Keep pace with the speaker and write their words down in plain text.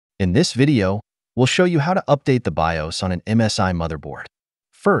In this video, we'll show you how to update the BIOS on an MSI motherboard.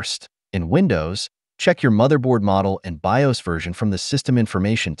 First, in Windows, check your motherboard model and BIOS version from the System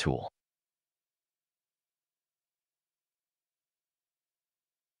Information tool.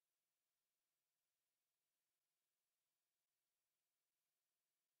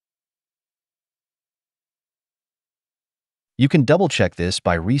 You can double-check this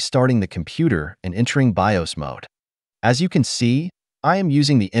by restarting the computer and entering BIOS mode. As you can see, I am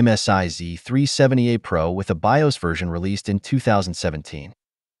using the MSI Z370A Pro with a BIOS version released in 2017.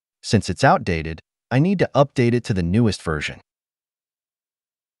 Since it's outdated, I need to update it to the newest version.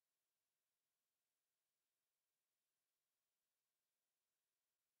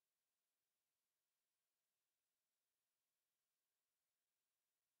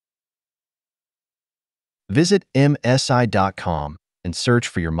 Visit MSI.com and search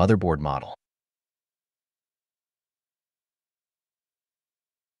for your motherboard model.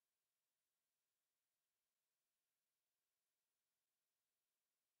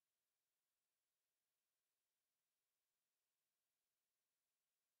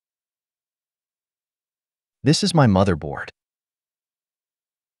 This is my motherboard.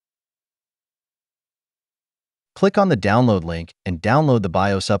 Click on the download link and download the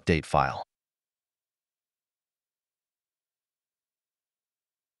BIOS update file.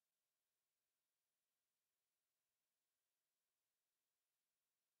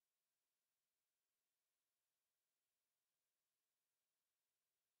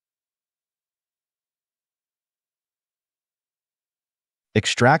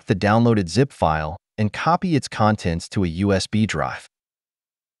 Extract the downloaded zip file and copy its contents to a USB drive.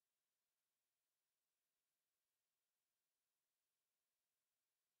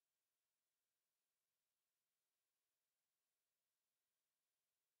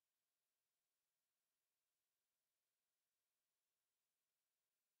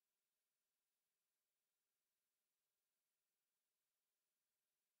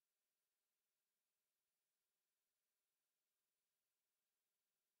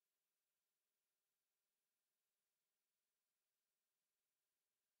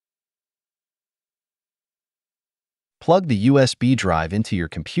 Plug the USB drive into your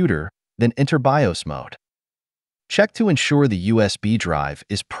computer, then enter BIOS mode. Check to ensure the USB drive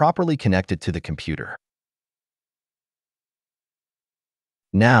is properly connected to the computer.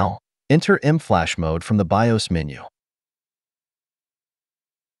 Now, enter M-Flash mode from the BIOS menu.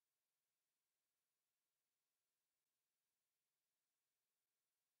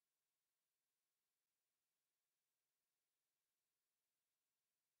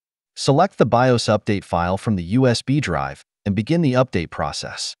 Select the BIOS update file from the USB drive and begin the update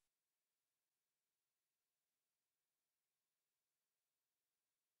process.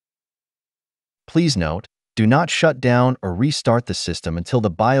 Please note, do not shut down or restart the system until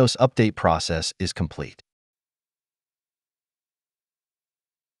the BIOS update process is complete.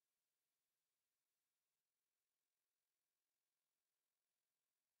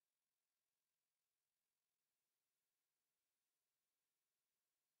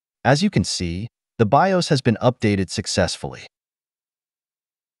 As you can see, the BIOS has been updated successfully.